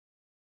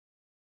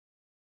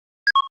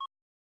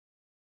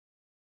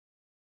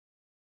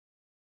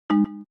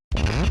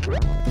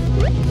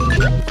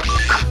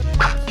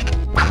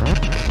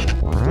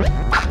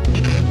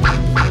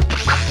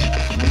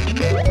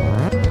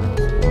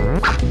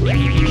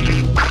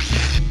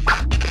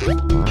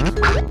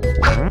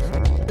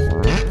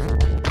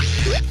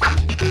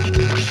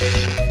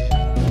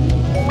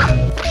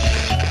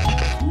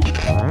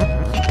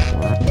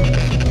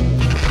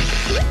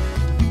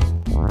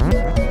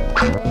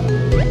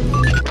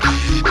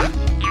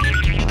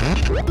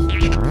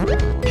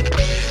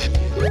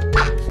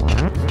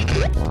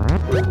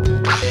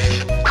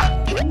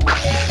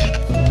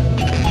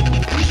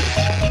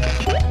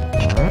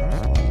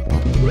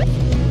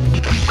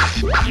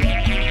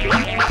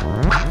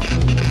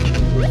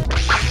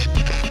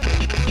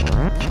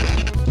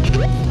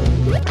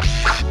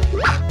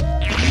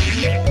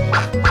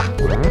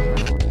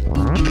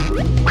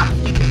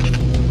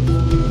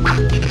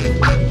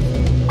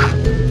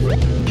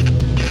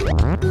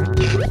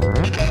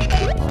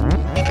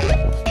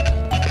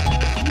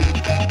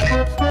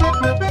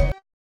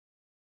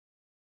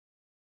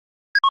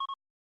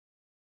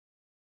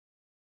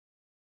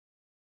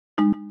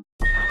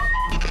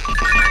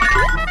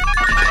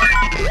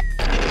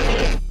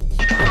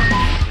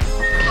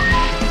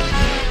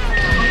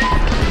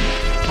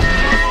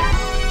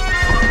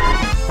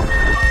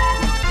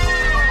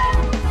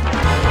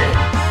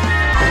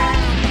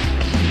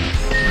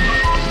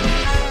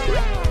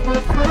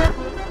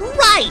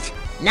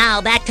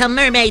Now back to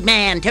Mermaid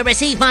Man to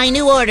receive my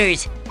new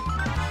orders.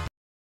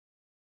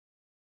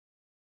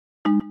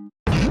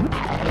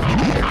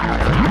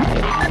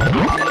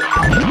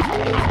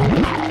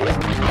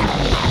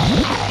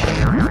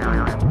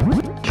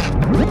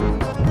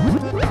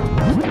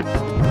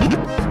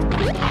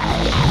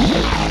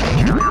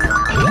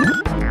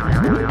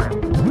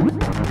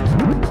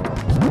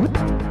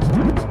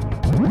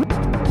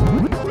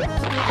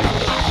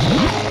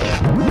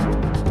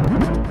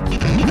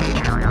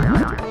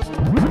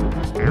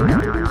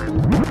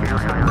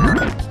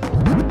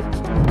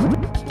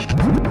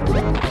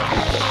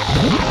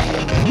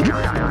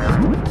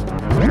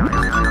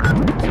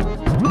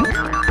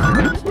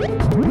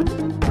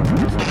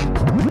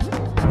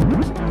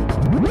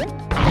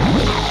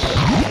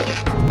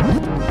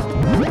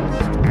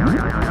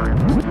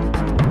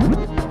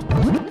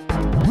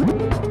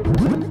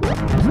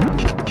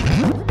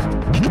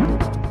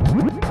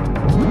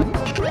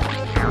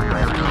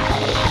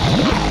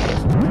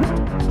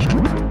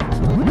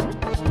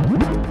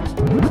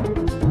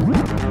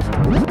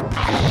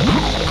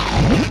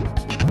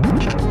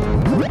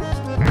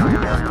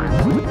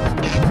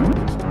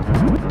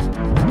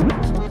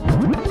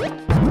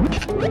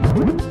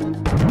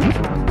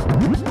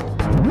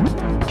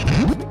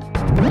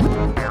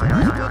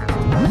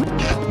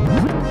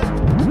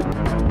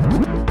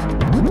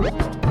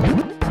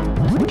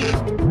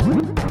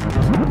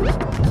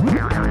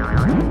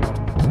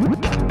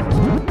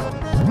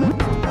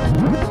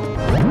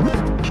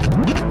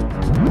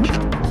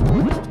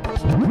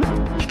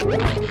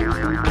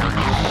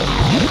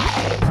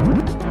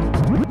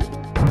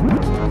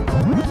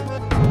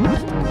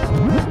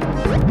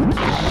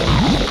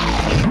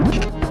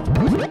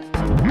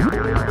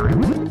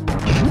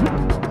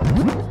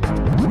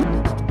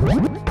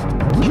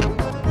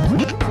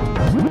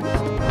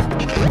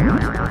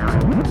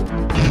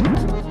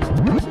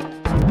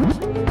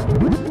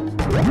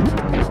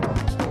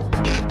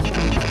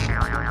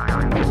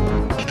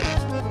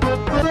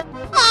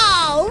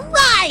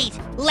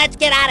 Let's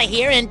get out of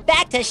here and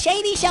back to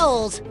Shady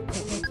Shoals.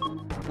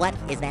 What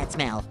is that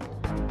smell?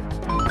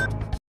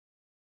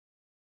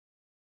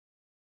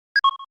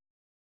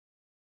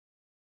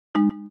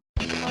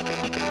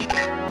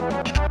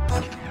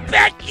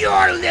 Bet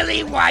your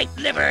lily white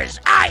livers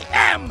I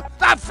am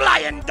the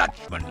Flying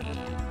Dutchman.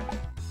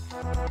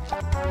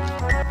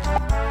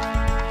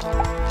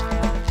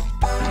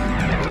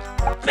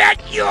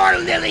 Bet your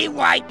lily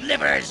white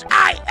livers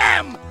I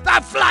am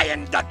the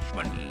Flying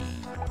Dutchman.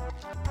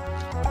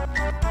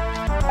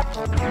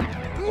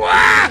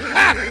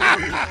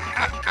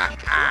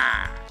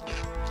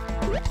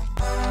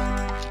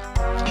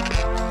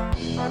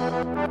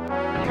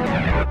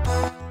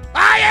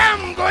 I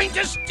am going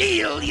to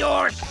steal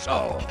your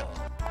soul.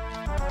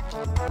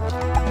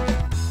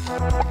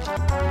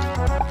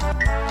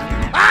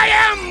 I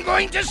am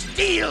going to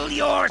steal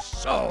your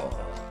soul.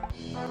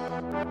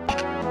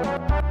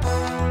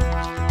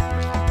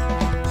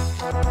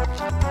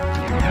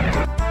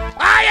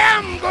 I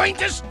am going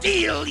to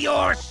steal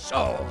your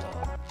soul.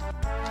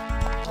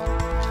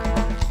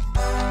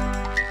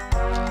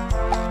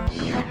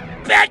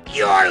 Bet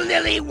your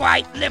lily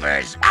white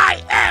livers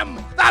I am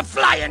the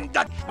Flying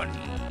Dutchman.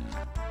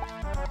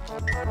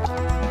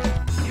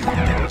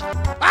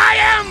 I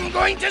am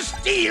going to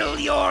steal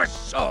your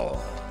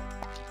soul.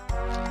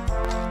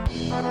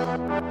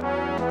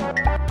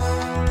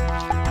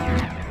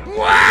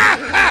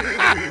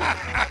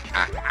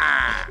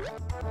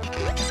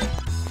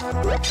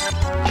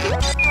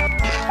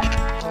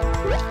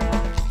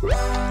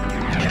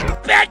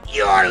 Bet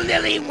your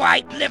lily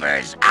white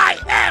livers I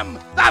am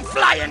the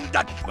Flying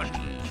Dutchman.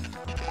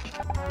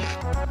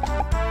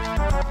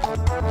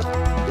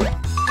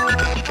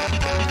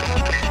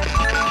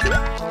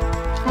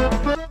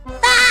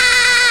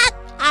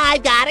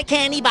 I've got a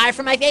candy bar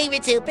for my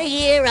favorite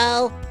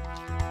superhero.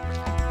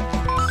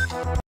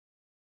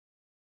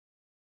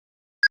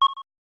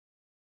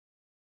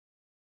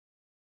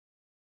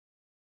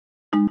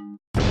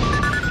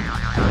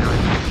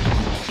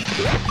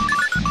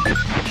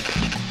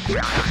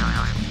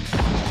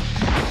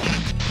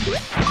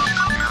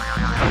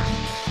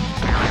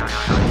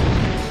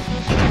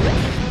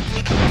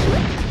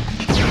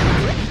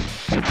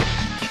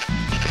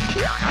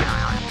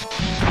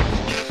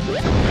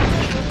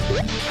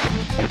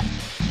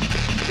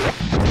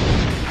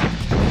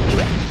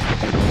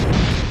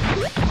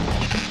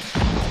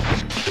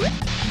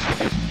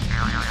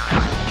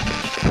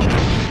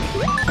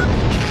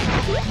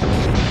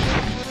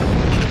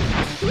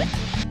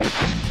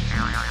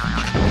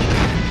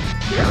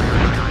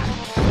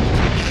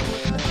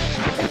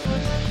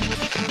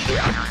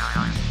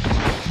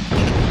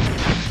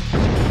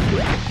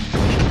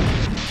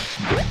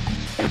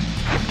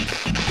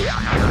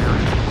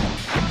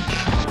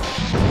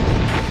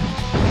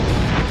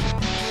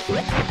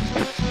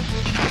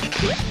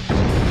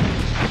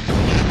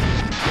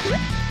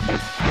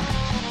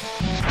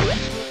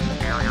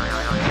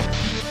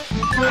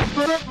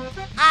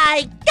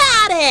 I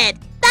got it!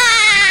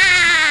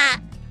 Ah!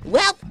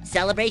 Well,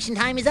 celebration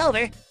time is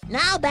over.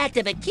 Now back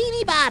to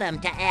Bikini Bottom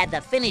to add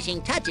the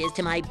finishing touches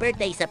to my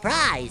birthday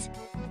surprise.